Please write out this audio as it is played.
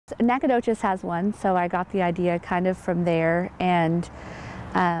Nacogdoches has one, so I got the idea kind of from there, and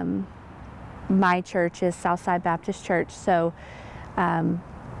my church is Southside Baptist Church, so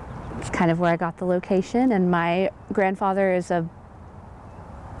it's kind of where I got the location, and my grandfather is a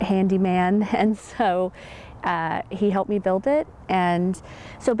handyman, and so he helped me build it. And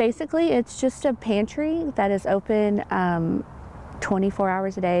so basically it's just a pantry that is open 24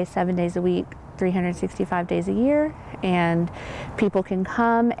 hours a day, 7 days a week, 365 days a year, and people can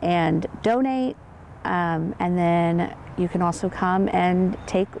come and donate, and then you can also come and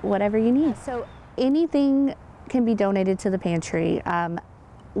take whatever you need. So anything can be donated to the pantry.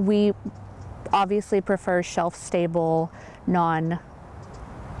 We obviously prefer shelf-stable,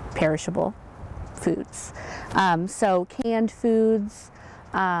 non-perishable foods. So canned foods,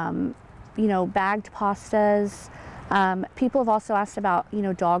 you know, bagged pastas. People have also asked about, you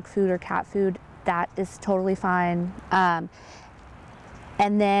know, dog food or cat food. That is totally fine. And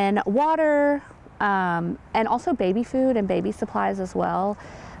then water, and also baby food and baby supplies as well.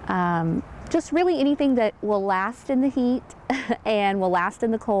 Just really anything that will last in the heat and will last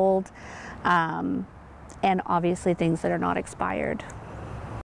in the cold, and obviously things that are not expired.